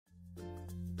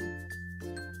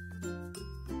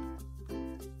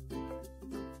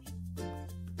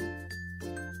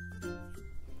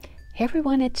Hey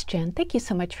everyone, it's Jen. Thank you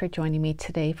so much for joining me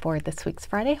today for this week's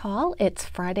Friday haul. It's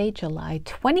Friday, July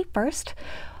 21st.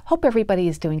 Hope everybody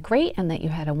is doing great and that you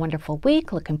had a wonderful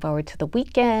week. Looking forward to the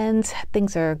weekend.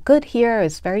 Things are good here. I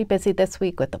was very busy this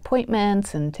week with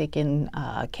appointments and taking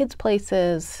kids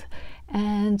places.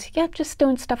 And yeah, just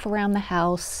doing stuff around the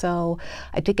house. So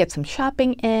I did get some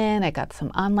shopping in. I got some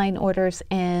online orders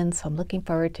in. So I'm looking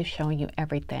forward to showing you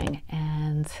everything.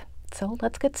 And so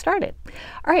let's get started.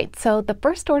 All right, so the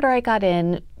first order I got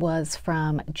in was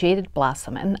from Jaded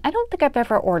Blossom. And I don't think I've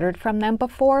ever ordered from them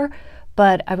before,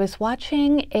 but I was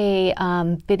watching a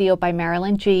video by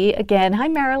Marilyn G. Again, hi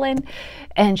Marilyn.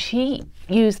 And she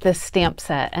used this stamp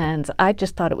set and I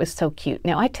just thought it was so cute.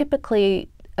 Now I typically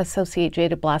associate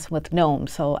Jaded Blossom with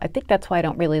gnomes, so I think that's why I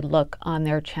don't really look on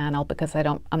their channel, because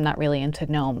I'm not really into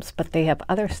gnomes, but they have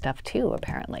other stuff too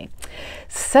apparently.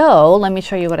 So let me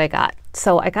show you what I got.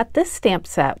 So I got this stamp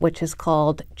set, which is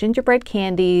called Gingerbread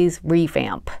Candies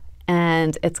Revamp,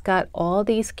 and it's got all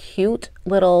these cute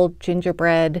little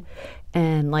gingerbread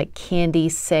and like candy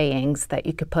sayings that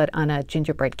you could put on a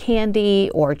gingerbread candy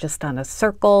or just on a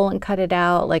circle and cut it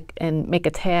out like and make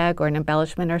a tag or an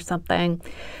embellishment or something.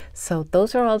 So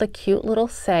those are all the cute little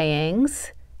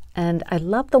sayings. And I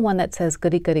love the one that says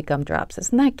goody goody gumdrops.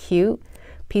 Isn't that cute?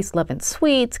 Peace, love, and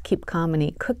sweets, keep calm and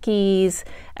eat cookies.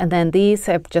 And then these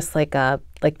have just like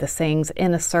the sayings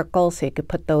in a circle, so you could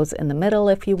put those in the middle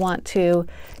if you want to.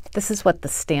 This is what the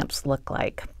stamps look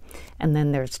like. And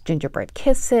then there's gingerbread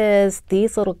kisses.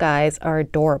 These little guys are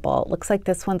adorable. It looks like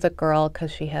this one's a girl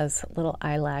because she has little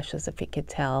eyelashes, if you could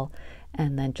tell,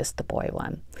 and then just the boy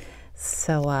one.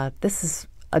 So this is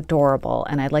adorable,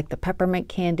 and I like the peppermint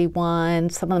candy one.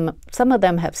 Some of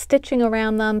them have stitching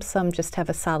around them. Some just have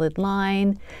a solid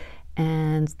line.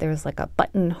 And there's like a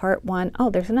button heart one. Oh,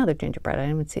 there's another gingerbread. I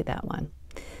didn't even see that one.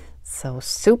 So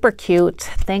super cute.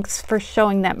 Thanks for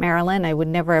showing that, Marilyn. I would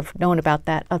never have known about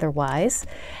that otherwise.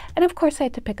 And of course I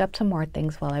had to pick up some more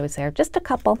things while I was there, just a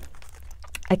couple.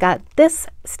 I got this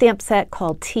stamp set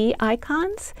called Tea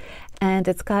Icons, and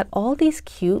it's got all these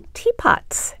cute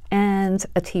teapots and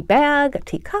a tea bag, a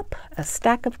teacup, a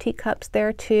stack of teacups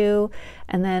there too,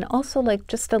 and then also like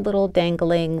just a little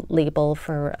dangling label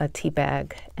for a tea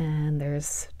bag. And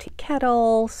there's tea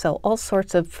kettle, so all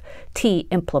sorts of tea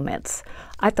implements.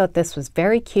 I thought this was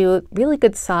very cute, really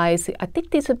good size. I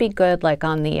think these would be good like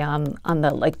on the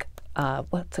like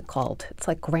what's it called? It's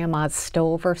like grandma's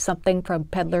stove or something from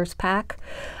Peddler's Pack.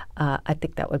 I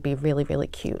think that would be really, really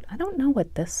cute. I don't know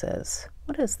what this is.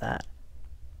 What is that?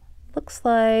 Looks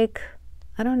like,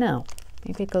 I don't know.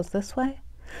 Maybe it goes this way?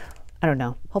 I don't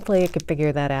know. Hopefully I could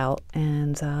figure that out.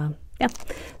 And yeah,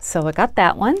 so I got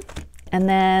that one. And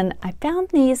then I found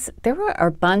these, there were a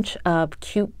bunch of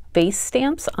cute face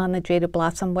stamps on the Jaded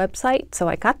Blossom website. So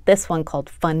I got this one called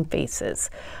Fun Faces.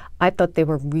 I thought they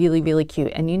were really, really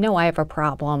cute. And you know I have a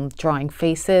problem drawing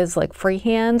faces like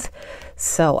freehand.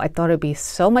 So I thought it'd be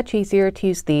so much easier to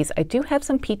use these. I do have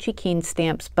some Peachy Keen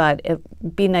stamps, but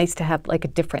it'd be nice to have like a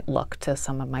different look to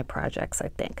some of my projects, I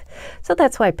think. So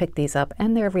that's why I picked these up.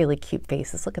 And they're really cute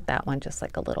faces. Look at that one, just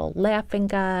like a little laughing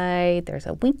guy. There's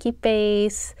a winky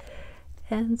face.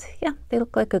 And yeah, they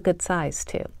look like a good size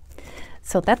too.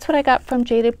 So that's what I got from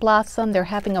Jaded Blossom. They're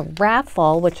having a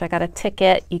raffle, which I got a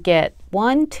ticket. You get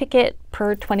one ticket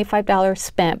per $25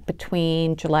 spent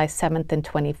between July 7th and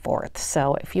 24th.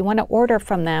 So if you want to order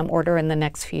from them, order in the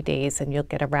next few days and you'll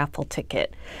get a raffle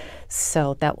ticket.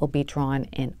 So that will be drawn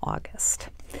in August.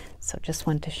 So just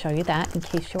wanted to show you that in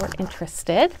case you're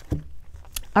interested.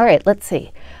 All right, let's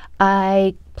see.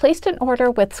 I placed an order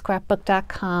with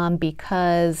scrapbook.com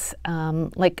because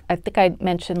like I think I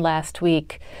mentioned last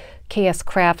week, KS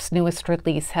Craft's newest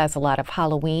release has a lot of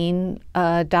Halloween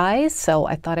dies, so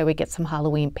I thought I would get some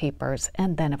Halloween papers,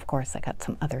 and then of course I got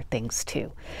some other things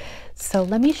too. So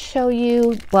let me show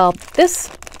you, well,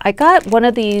 I got one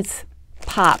of these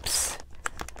pops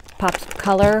of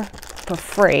color for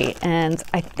free, and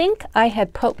I think I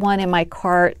had put one in my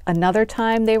cart another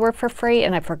time they were for free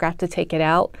and I forgot to take it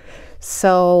out.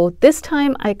 So this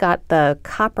time I got the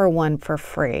copper one for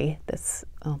free.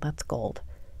 Oh, that's gold.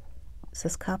 Is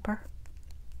this copper?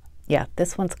 Yeah,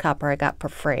 this one's copper I got for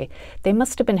free. They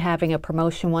must have been having a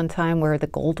promotion one time where the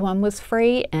gold one was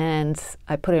free and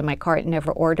I put it in my cart and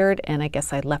never ordered, and I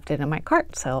guess I left it in my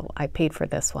cart, so I paid for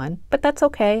this one. But that's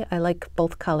okay. I like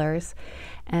both colors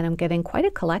and I'm getting quite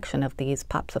a collection of these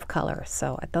pops of color.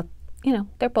 So I thought, you know,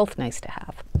 they're both nice to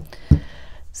have.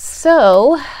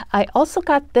 So I also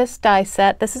got this die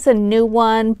set. This is a new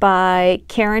one by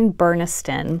Karen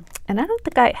Burniston, and I don't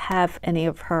think I have any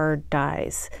of her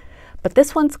dies. But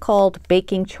this one's called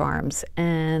Baking Charms,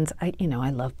 and I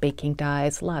love baking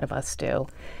dies. A lot of us do.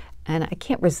 and I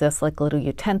can't resist like little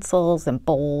utensils and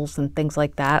bowls and things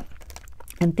like that.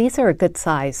 And these are a good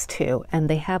size too, and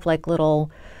they have like little,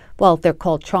 well, they're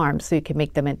called charms, so you can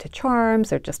make them into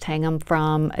charms or just hang them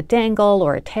from a dangle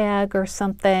or a tag or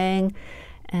something,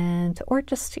 and or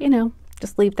just, you know,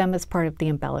 just leave them as part of the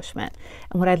embellishment.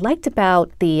 And what I liked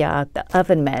about the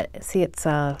oven mitt, see it's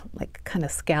like kind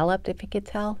of scalloped, if you could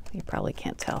tell. You probably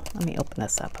can't tell. Let me open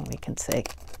this up and we can see.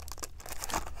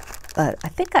 But I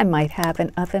think I might have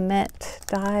an oven mitt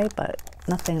die, but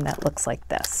nothing that looks like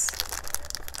this.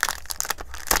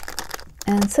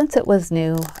 And since it was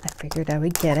new, I figured I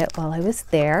would get it while I was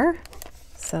there.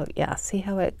 So yeah, see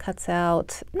how it cuts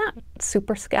out, not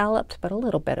super scalloped, but a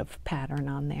little bit of pattern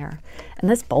on there. And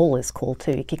this bowl is cool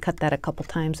too. You could cut that a couple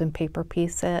times and paper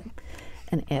piece it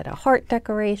and add a heart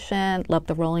decoration. Love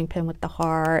the rolling pin with the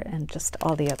heart and just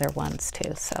all the other ones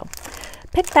too. So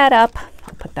pick that up.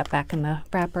 I'll put that back in the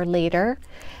wrapper later.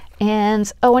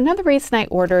 And oh, another reason I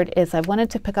ordered is I wanted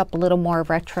to pick up a little more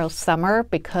retro summer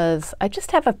because I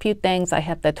just have a few things. I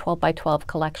have the 12 by 12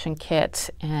 collection kit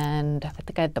and I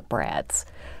think I had the brads,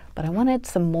 but I wanted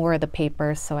some more of the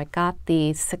papers, so I got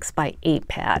the 6 by 8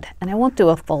 pad. And I won't do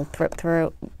a full flip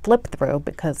through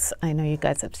because I know you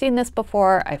guys have seen this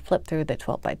before. I flipped through the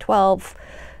 12 by 12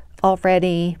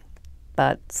 already,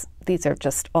 but these are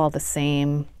just all the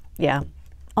same, yeah,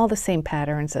 all the same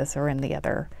patterns as are in the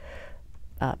other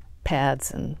pads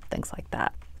and things like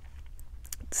that.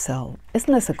 So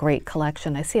isn't this a great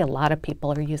collection? I see a lot of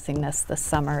people are using this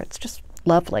summer. It's just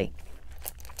lovely.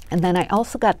 And then I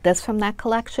also got this from that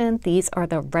collection. These are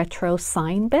the retro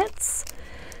sign bits.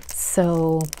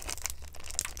 So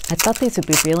I thought these would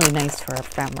be really nice for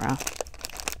ephemera.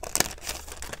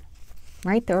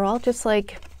 Right? They're all just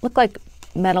like, look like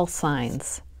metal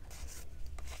signs.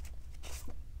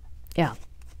 Yeah.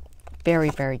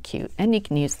 Very, very cute. And you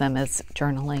can use them as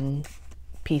journaling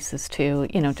pieces too,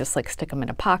 you know, just like stick them in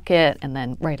a pocket and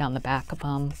then write on the back of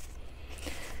them.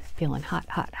 Feeling hot,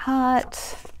 hot,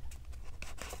 hot.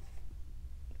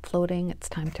 Floating, it's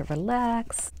time to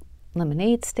relax.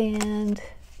 Lemonade stand,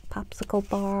 popsicle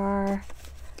bar.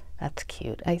 That's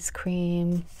cute. Ice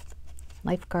cream,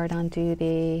 lifeguard on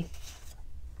duty.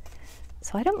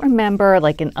 So I don't remember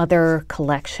like in other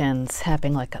collections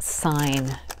having like a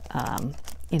sign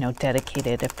you know,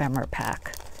 dedicated ephemera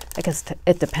pack. I guess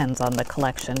it depends on the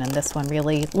collection, and this one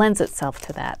really lends itself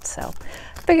to that. So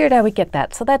I figured I would get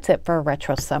that. So that's it for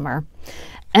retro summer.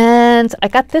 And I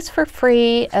got this for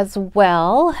free as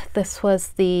well. This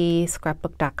was the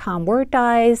scrapbook.com word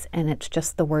dies, and it's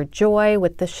just the word joy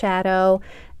with the shadow,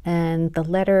 and the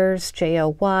letters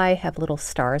J-O-Y have little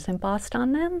stars embossed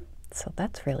on them. So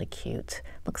that's really cute.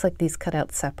 Looks like these cut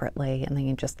out separately, and then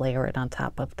you just layer it on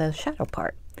top of the shadow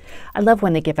part. I love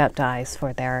when they give out dies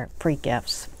for their free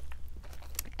gifts.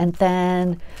 And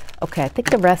then, okay, I think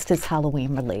the rest is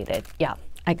Halloween related. Yeah,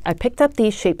 I picked up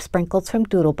these shaped sprinkles from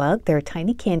Doodlebug. They're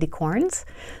tiny candy corns.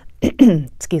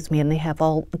 Excuse me, and they have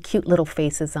all cute little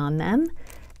faces on them.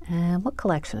 And what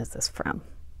collection is this from?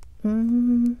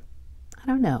 I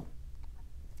don't know.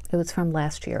 It was from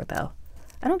last year though.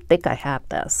 I don't think I have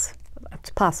this.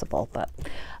 It's possible, but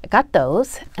I got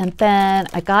those. And then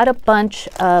I got a bunch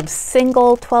of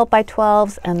single 12 by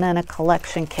 12s and then a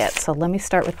collection kit. So let me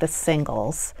start with the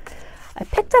singles. I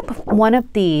picked up one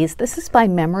of these. This is by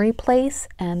Memory Place,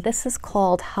 and this is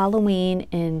called Halloween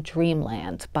in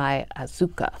Dreamland by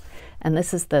Azuka. And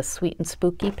this is the Sweet and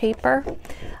Spooky paper.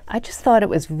 I just thought it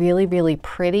was really, really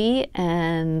pretty.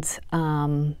 And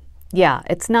yeah,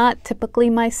 it's not typically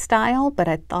my style, but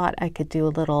I thought I could do a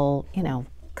little, you know,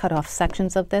 cut off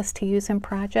sections of this to use in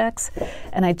projects.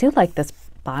 And I do like this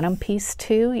bottom piece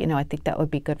too. You know, I think that would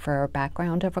be good for a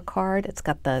background of a card. It's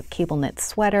got the cable knit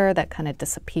sweater that kind of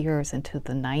disappears into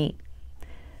the night.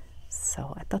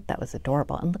 So I thought that was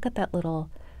adorable. And look at that little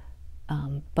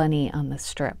bunny on the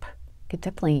strip. Could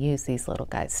definitely use these little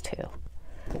guys too.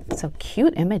 So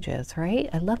cute images, right?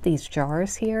 I love these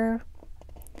jars here.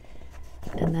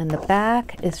 And then the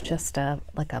back is just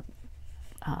like a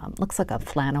looks like a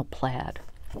flannel plaid.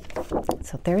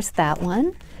 So there's that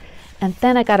one. And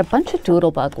then I got a bunch of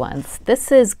Doodlebug ones.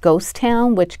 This is Ghost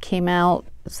Town, which came out,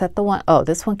 is that the one? Oh,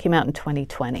 this one came out in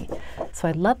 2020. So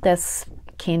I love this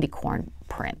candy corn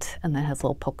print, and then has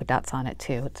little polka dots on it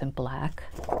too. It's in black,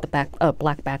 the back,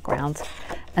 black backgrounds.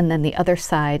 And then the other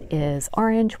side is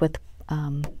orange with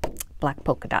black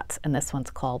polka dots, and this one's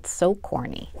called So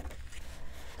Corny.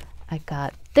 I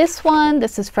got this one.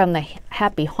 This is from the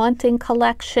Happy Haunting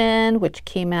collection, which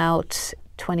came out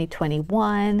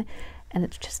 2021. And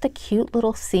it's just a cute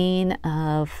little scene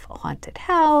of a haunted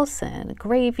house and a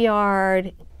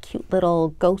graveyard, cute little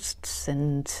ghosts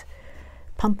and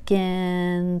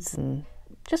pumpkins and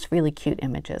just really cute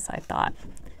images, I thought.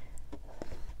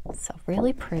 So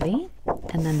really pretty.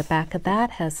 And then the back of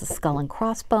that has the skull and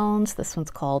crossbones. This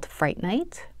one's called Fright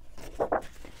Night.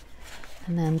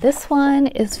 And then this one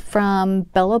is from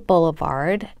Bella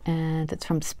Boulevard, and it's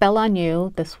from Spell on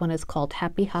You. This one is called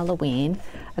Happy Halloween.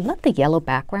 I love the yellow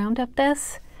background of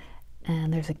this.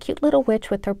 And there's a cute little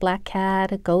witch with her black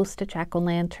cat, a ghost, a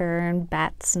jack-o'-lantern,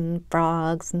 bats and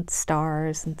frogs and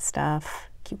stars and stuff.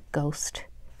 Cute ghost.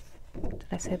 Did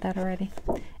I say that already?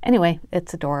 Anyway,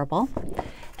 it's adorable.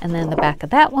 And then the back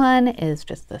of that one is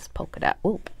just this polka dot.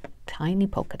 Ooh, tiny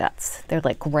polka dots. They're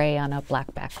like gray on a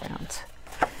black background.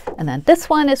 And then this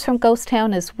one is from Ghost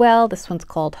Town as well. This one's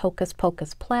called Hocus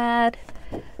Pocus Plaid.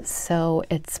 So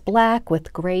it's black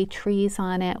with gray trees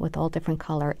on it with all different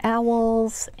color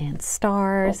owls and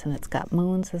stars, and it's got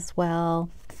moons as well.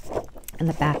 And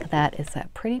the back of that is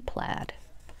that pretty plaid.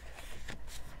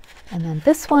 And then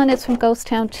this one is from Ghost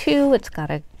Town too. It's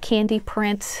got a candy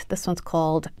print. This one's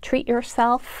called Treat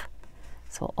Yourself.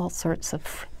 So all sorts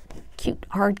of cute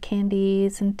hard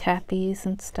candies and tappies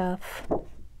and stuff.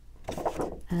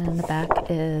 And the back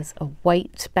is a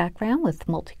white background with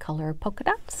multicolored polka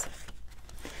dots.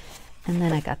 And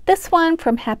then I got this one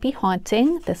from Happy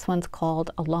Haunting. This one's called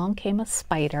Along Came a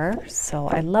Spider. So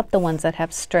I love the ones that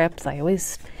have strips. I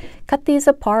always cut these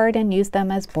apart and use them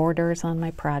as borders on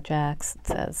my projects. It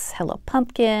says, Hello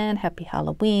Pumpkin, Happy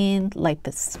Halloween, Life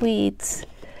is Sweet,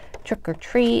 Trick or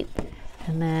Treat,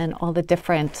 and then all the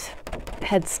different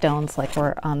headstones like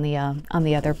were on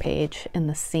the other page in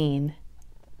the scene.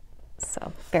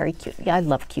 So very cute. Yeah, I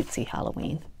love cutesy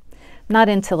Halloween. Not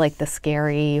into like the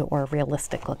scary or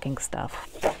realistic looking stuff.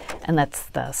 And that's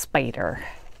the spider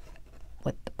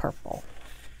with the purple.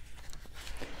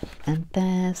 And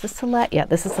then is this the last? Yeah,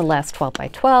 this is the last 12 by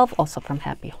 12, also from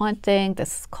Happy Haunting.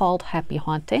 This is called Happy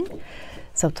Haunting.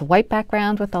 So it's a white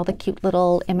background with all the cute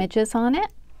little images on it.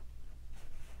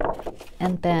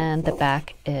 And then the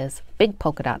back is big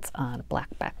polka dots on a black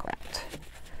background.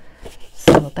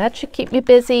 So that should keep me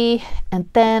busy. And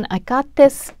then I got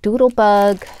this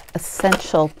Doodlebug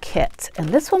Essential Kit. And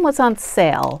this one was on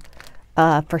sale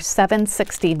for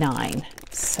 $7.69.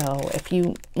 So if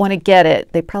you want to get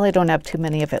it, they probably don't have too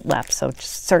many of it left. So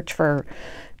just search for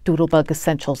Doodlebug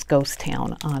Essentials Ghost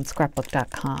Town on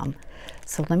scrapbook.com.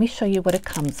 So let me show you what it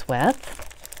comes with.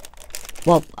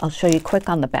 Well, I'll show you quick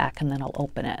on the back and then I'll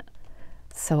open it.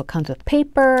 So it comes with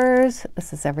papers.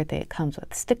 This is everything. It comes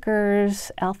with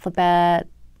stickers, alphabet,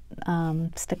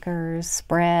 stickers,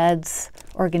 spreads,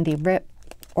 organdy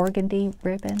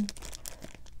ribbon,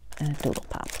 and a doodle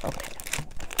pop. Okay.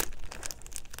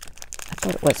 I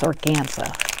thought it was organza,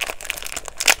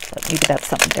 but maybe that's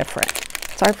something different.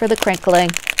 Sorry for the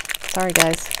crinkling. Sorry,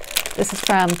 guys. This is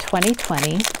from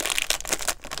 2020.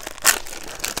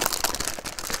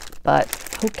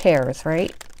 But who cares,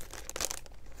 right?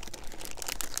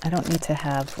 I don't need to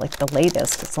have like the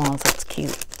latest as long as it's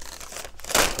cute.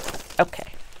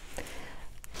 Okay.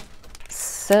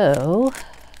 So,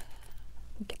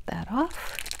 get that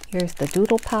off. Here's the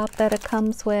doodle pop that it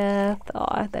comes with.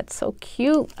 Oh, that's so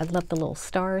cute. I love the little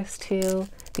stars too.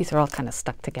 These are all kind of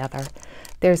stuck together.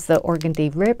 There's the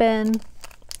organdy ribbon.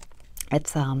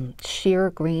 It's sheer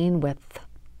green with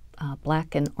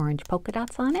black and orange polka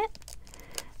dots on it.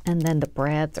 And then the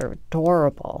brads are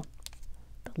adorable.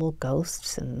 The little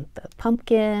ghosts and the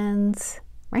pumpkins,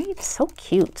 right? So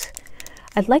cute.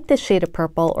 I like this shade of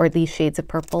purple, or these shades of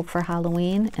purple for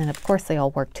Halloween. And of course they all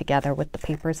work together with the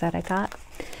papers that I got.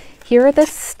 Here are the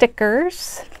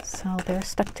stickers. So they're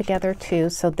stuck together too.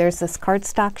 So there's this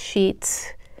cardstock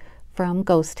sheet from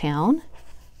Ghost Town.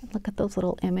 Look at those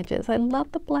little images. I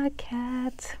love the black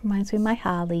cat. Reminds me of my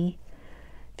Holly.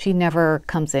 She never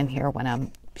comes in here when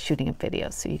I'm shooting a video,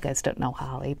 so you guys don't know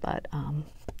Holly, but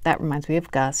that reminds me of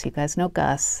Gus. You guys know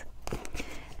Gus.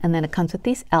 And then it comes with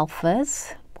these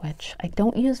alphas, which I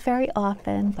don't use very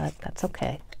often, but that's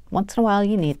okay. Once in a while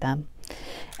you need them.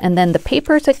 And then the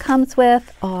papers it comes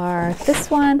with are this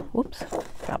one. Whoops,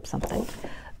 dropped something.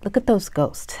 Look at those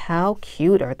ghosts. How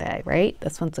cute are they, right?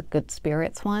 This one's a Good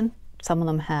Spirits one. Some of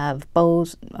them have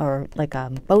bows, or like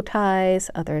bow ties.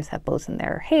 Others have bows in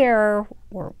their hair,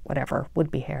 or whatever,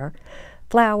 would be hair.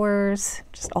 Flowers,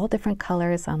 just all different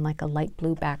colors on like a light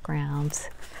blue background.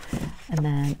 And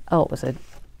then, oh, it was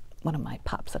one of my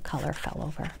pops of color fell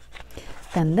over.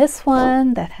 Then this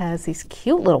one that has these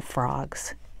cute little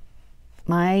frogs.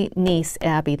 My niece,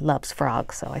 Abby, loves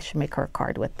frogs, so I should make her a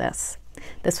card with this.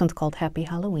 This one's called Happy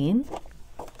Halloween.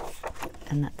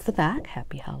 And that's the back,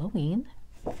 Happy Halloween.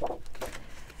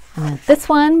 And then this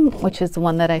one, which is the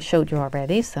one that I showed you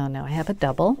already, so now I have a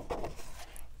double.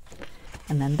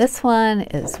 And then this one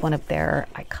is one of their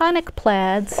iconic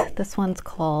plaids. This one's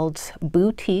called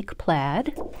Boutique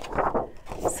Plaid.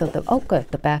 So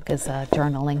the back is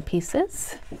journaling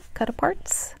pieces, cut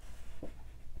aparts.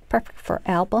 Perfect for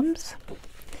albums.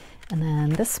 And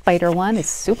then this spider one is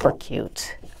super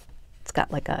cute. It's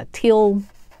got like a teal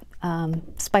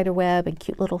spider web and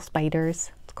cute little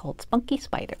spiders. It's called Spunky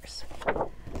Spiders.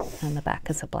 And the back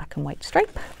is a black and white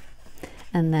stripe.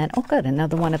 And then, oh good,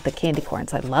 another one of the candy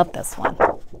corns. I love this one.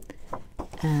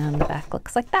 And the back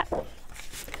looks like that.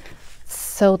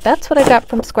 So that's what I got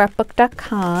from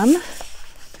scrapbook.com.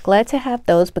 Glad to have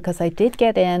those because I did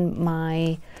get in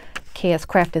my KS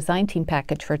Craft Design Team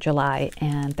package for July,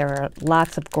 and there are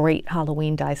lots of great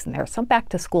Halloween dies in there. Some back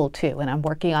to school too, and I'm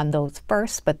working on those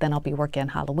first, but then I'll be working on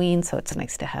Halloween, so it's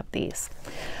nice to have these.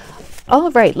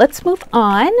 All right, let's move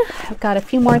on. I've got a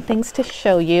few more things to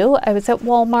show you. I was at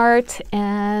Walmart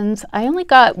and I only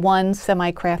got one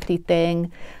semi-crafty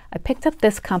thing. I picked up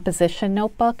this composition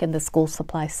notebook in the school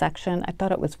supply section. I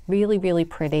thought it was really, really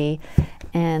pretty.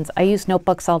 And I use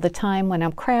notebooks all the time when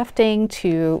I'm crafting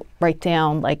to write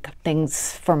down like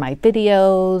things for my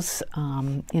videos,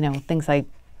 you know, things I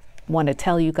want to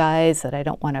tell you guys that I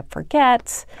don't want to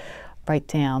forget. Write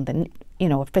down the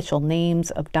official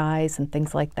names of dies and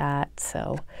things like that.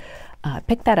 So I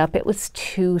picked that up. It was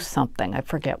 $2 something. I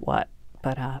forget what,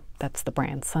 but that's the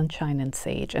brand, Sunshine and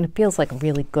Sage. And it feels like a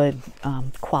really good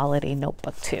quality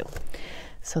notebook too.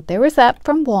 So there was that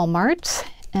from Walmart.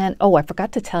 And oh, I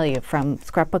forgot to tell you from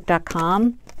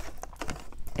scrapbook.com.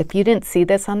 If you didn't see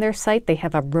this on their site, they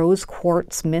have a rose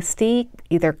quartz misty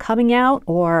either coming out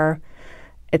or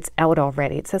it's out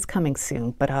already. It says coming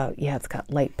soon, but yeah, it's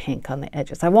got light pink on the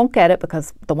edges. I won't get it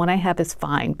because the one I have is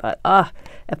fine, but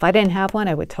if I didn't have one,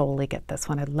 I would totally get this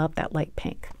one. I love that light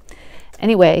pink.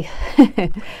 Anyway,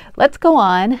 let's go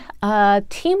on.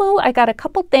 Temu, I got a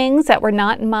couple things that were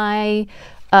not in my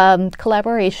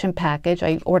collaboration package.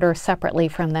 I order separately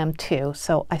from them too.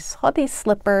 So I saw these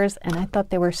slippers and I thought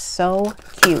they were so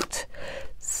cute.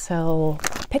 So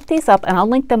pick these up and I'll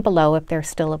link them below if they're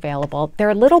still available.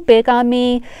 They're a little big on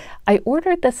me. I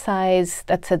ordered the size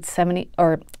that said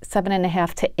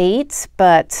 7.5 to 8,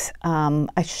 but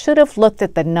I should have looked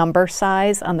at the number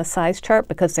size on the size chart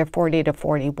because they're 40 to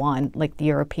 41, like the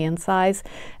European size,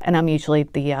 and I'm usually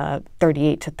the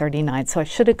 38 to 39, so I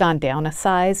should have gone down a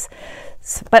size.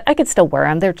 But I could still wear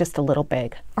them. They're just a little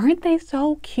big. Aren't they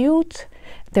so cute?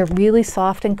 They're really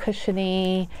soft and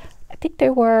cushiony. I think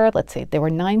they were, let's see, they were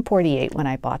 $9.48 when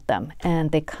I bought them. And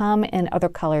they come in other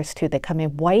colors too. They come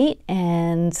in white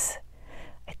and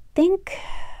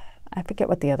I forget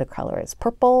what the other color is.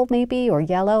 Purple maybe, or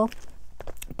yellow.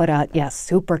 But yeah,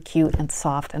 super cute and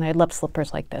soft. And I love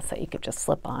slippers like this that you could just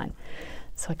slip on.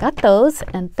 So I got those,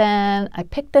 and then I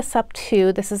picked this up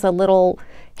too. This is a little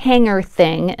hanger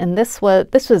thing, and this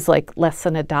was like less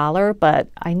than $1, but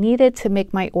I needed to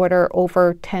make my order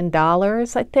over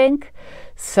 $10, I think.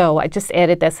 So I just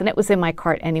added this, and it was in my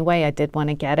cart anyway. I did want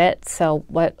to get it. So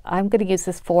what I'm going to use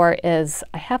this for is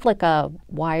I have like a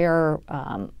wire,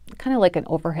 kind of like an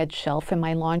overhead shelf in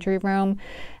my laundry room,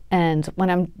 and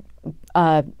when I'm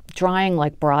drying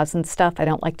like bras and stuff, I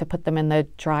don't like to put them in the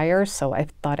dryer, so I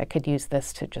thought I could use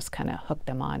this to just kind of hook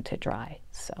them on to dry.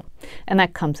 So, and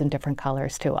that comes in different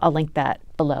colors too. I'll link that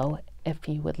below if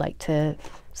you would like to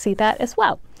see that as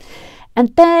well.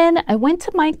 And then I went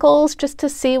to Michael's just to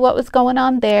see what was going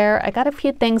on there. I got a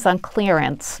few things on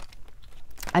clearance.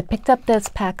 I picked up this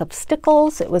pack of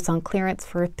stickles. It was on clearance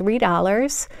for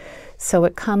 $3. So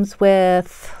it comes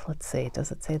with, let's see,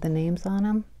 does it say the names on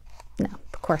them? No,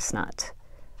 of course not.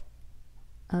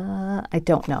 I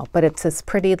don't know, but it's this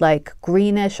pretty like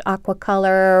greenish aqua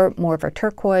color, more of a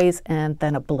turquoise, and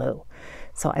then a blue.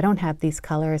 So I don't have these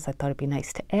colors. I thought it'd be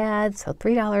nice to add. So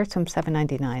 $3 from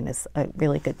 $7.99 is a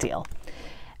really good deal.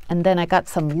 And then I got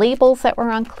some labels that were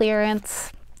on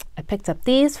clearance. I picked up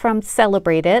these from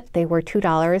Celebrate It. They were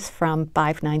 $2 from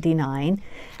 $5.99.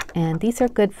 And these are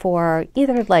good for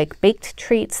either like baked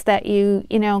treats that you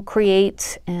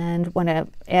create and want to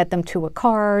add them to a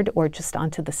card, or just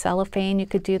onto the cellophane. You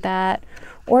could do that,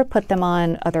 or put them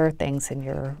on other things in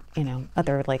your,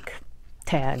 other like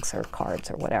tags or cards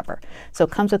or whatever. So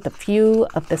it comes with a few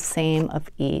of the same of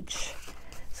each.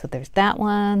 So there's that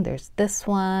one, there's this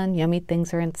one, yummy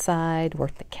things are inside,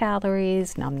 worth the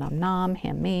calories, nom nom nom,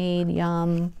 handmade,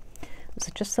 yum. Was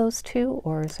it just those two,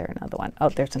 or is there another one? Oh,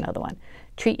 there's another one.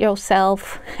 Treat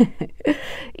yourself,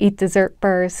 eat dessert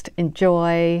first,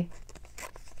 enjoy.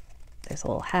 There's a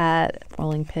little hat,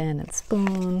 rolling pin, and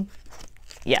spoon.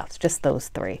 Yeah, it's just those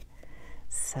three.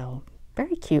 So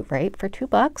very cute, right? For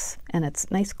 $2, and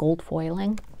it's nice gold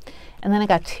foiling. And then I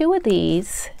got two of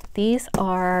these. These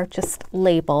are just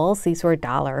labels. These were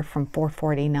 $1 from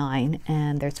 $4.49,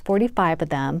 and there's 45 of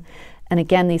them. And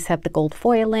again, these have the gold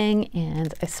foiling,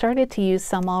 and I started to use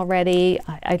some already.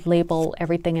 I label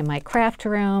everything in my craft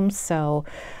room, so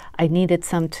I needed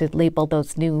some to label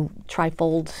those new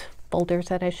trifold folders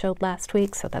that I showed last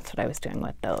week, so that's what I was doing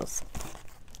with those.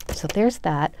 So there's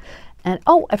that. And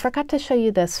oh, I forgot to show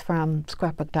you this from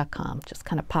scrapbook.com. Just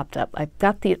kind of popped up. I've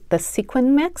got the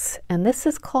sequin mix, and this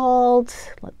is called,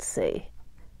 let's see,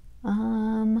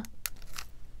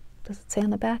 does it say on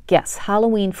the back? Yes,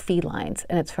 Halloween Felines,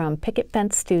 and it's from Picket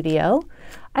Fence Studio.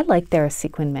 I like their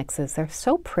sequin mixes. They're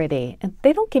so pretty, and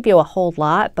they don't give you a whole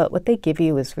lot, but what they give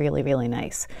you is really, really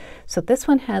nice. So this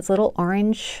one has little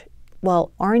orange,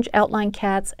 well, orange outline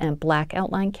cats and black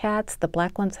outline cats. The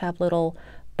black ones have little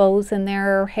bows in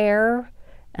their hair,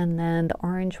 and then the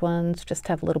orange ones just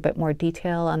have a little bit more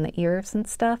detail on the ears and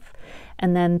stuff.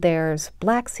 And then there's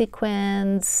black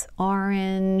sequins,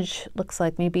 orange, looks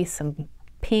like maybe some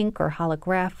pink or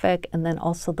holographic, and then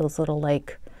also those little,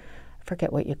 like, I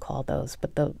forget what you call those,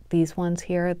 but these ones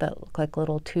here that look like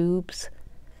little tubes.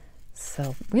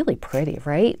 So really pretty,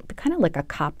 right? They're kind of like a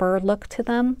copper look to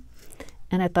them,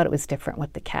 and I thought it was different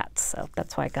with the cats, so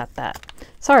that's why I got that.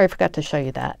 Sorry, I forgot to show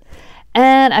you that.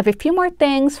 And I have a few more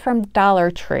things from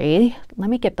Dollar Tree. Let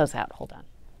me get those out, hold on.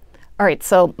 All right,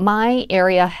 so my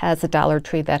area has a Dollar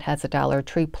Tree that has a Dollar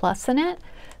Tree Plus in it.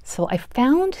 So I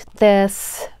found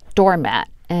this doormat,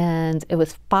 and it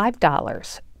was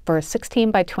 $5 for a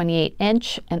 16 by 28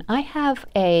 inch. And I have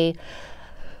I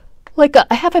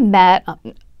have a mat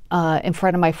in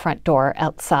front of my front door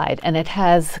outside, and it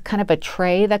has kind of a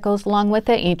tray that goes along with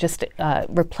it. You just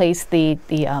replace the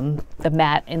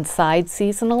mat inside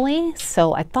seasonally.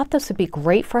 So I thought this would be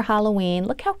great for Halloween.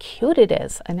 Look how cute it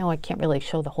is. I know I can't really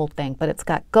show the whole thing, but it's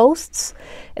got ghosts,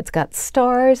 it's got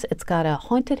stars, it's got a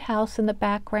haunted house in the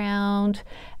background,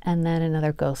 and then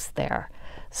another ghost there.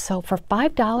 So for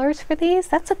 $5 for these,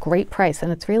 that's a great price,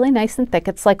 and it's really nice and thick.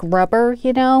 It's like rubber,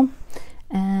 you know,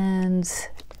 and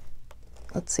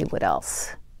let's see what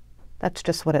else. That's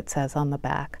just what it says on the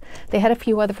back. They had a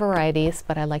few other varieties,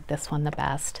 but I like this one the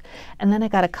best. And then I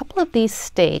got a couple of these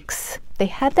stakes. They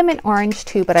had them in orange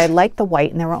too, but I like the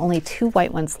white, and there were only 2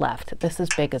 white ones left. This is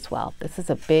big as well. This is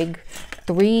a big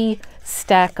 3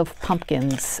 stack of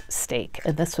pumpkins stake,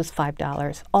 and this was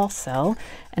 $5 also.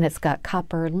 And it's got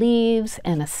copper leaves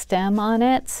and a stem on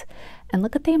it. And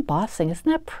look at the embossing.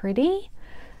 Isn't that pretty?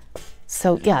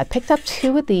 So yeah, I picked up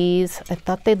 2 of these. I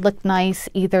thought they'd look nice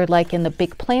either like in the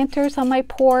big planters on my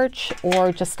porch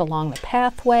or just along the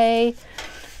pathway.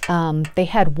 They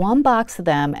had 1 box of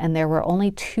them, and there were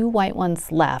only 2 white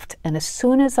ones left. And as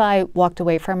soon as I walked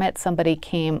away from it, somebody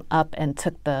came up and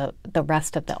took the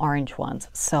rest of the orange ones.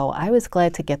 So I was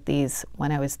glad to get these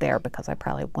when I was there, because I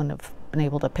probably wouldn't have been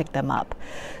able to pick them up.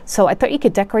 So I thought you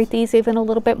could decorate these even a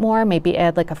little bit more, maybe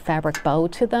add like a fabric bow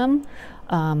to them.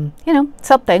 You know,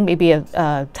 something, maybe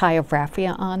a tie of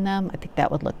raffia on them. I think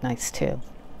that would look nice too.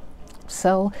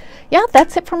 So yeah,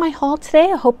 that's it for my haul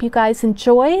today. I hope you guys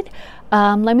enjoyed.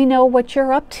 Let me know what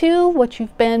you're up to, what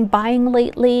you've been buying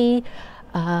lately.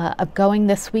 I'm going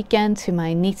this weekend to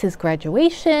my niece's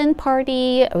graduation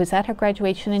party. I was at her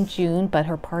graduation in June, but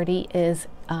her party is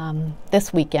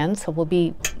this weekend, so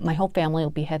my whole family will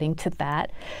be heading to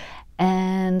that.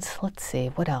 And let's see,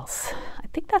 what else? I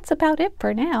think that's about it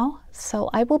for now.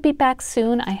 So I will be back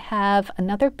soon. I have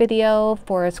another video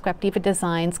for Scrap Diva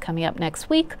Designs coming up next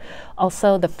week.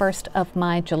 Also, the first of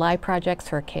my July projects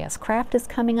for Chaos Craft is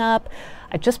coming up.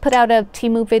 I just put out a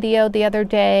Temu video the other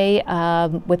day.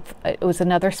 It was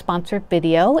another sponsored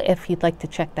video. If you'd like to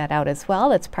check that out as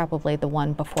well, it's probably the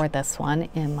one before this one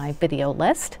in my video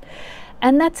list.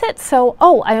 And that's it. So,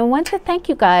 I want to thank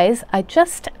you guys. I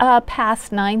just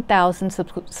passed 9,000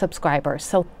 subscribers.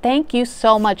 So thank you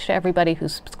so much to everybody who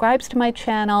subscribes to my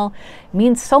channel. It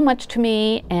means so much to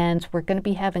me. And we're going to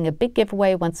be having a big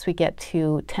giveaway once we get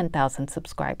to 10,000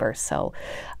 subscribers. So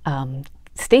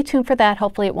stay tuned for that.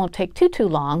 Hopefully it won't take too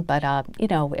long. But, you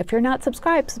know, if you're not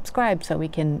subscribed, subscribe so we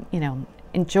can, you know,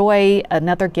 enjoy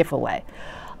another giveaway.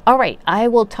 All right, I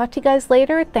will talk to you guys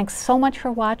later. Thanks so much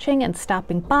for watching and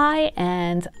stopping by,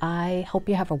 and I hope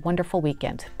you have a wonderful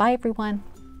weekend. Bye, everyone.